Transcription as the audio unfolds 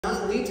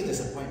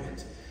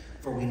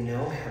for we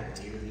know how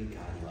dearly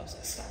God loves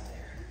us. Stop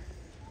there.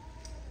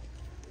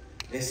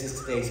 This is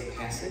today's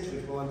passage,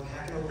 which we'll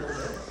unpack in a little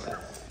bit. But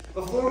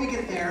before we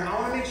get there, I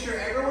want to make sure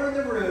everyone in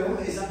the room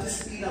is up to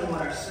speed on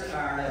what our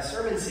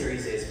sermon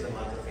series is for the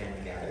month of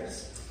Family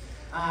Gathers.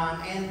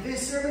 And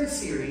this sermon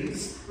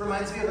series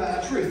reminds me of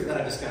a truth that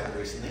I discovered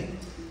recently.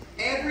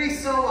 Every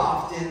so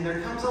often,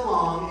 there comes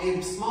along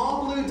a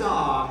small blue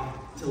dog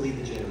to lead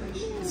the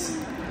generations.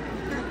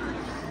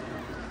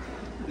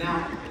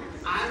 Now,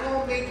 I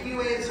won't make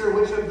you answer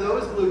which of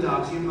those blue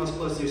dogs you most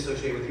closely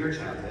associate with your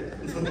childhood.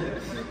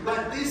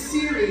 But this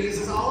series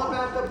is all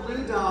about the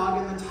blue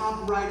dog in the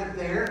top right up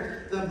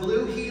there, the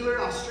blue heeler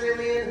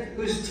Australian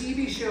whose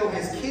TV show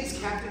has kids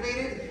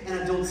captivated and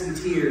adults in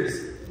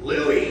tears,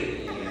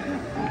 Louie.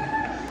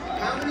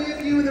 How many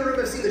of you in the room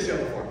have seen the show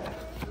before?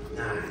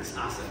 Nice,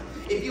 awesome.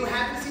 If you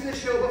haven't seen the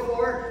show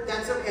before,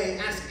 that's okay.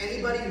 Ask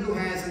anybody who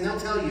has and they'll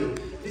tell you,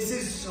 this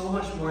is so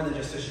much more than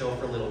just a show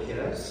for little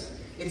kiddos.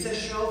 It's a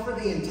show for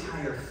the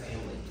entire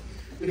family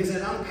because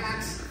it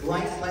unpacks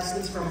life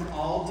lessons from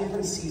all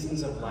different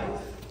seasons of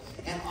life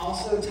and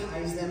also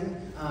ties them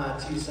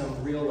to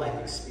some real life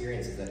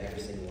experiences that every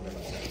single one of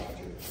us have gone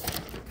through.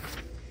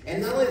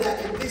 And not only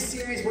that, in this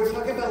series we're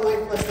talking about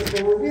life lessons,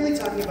 but we're really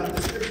talking about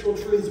the scriptural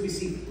truths we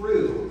see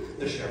through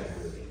the show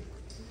Bluey.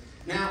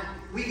 Now,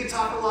 we could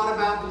talk a lot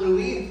about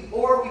Bluey,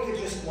 or we could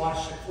just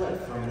watch a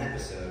clip from an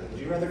episode. Would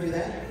you rather do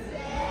that?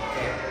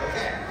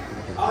 Okay.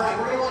 All right,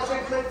 we're going to watch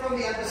a clip from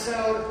the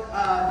episode,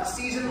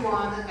 Season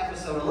 1,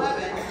 Episode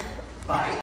 11, Bite.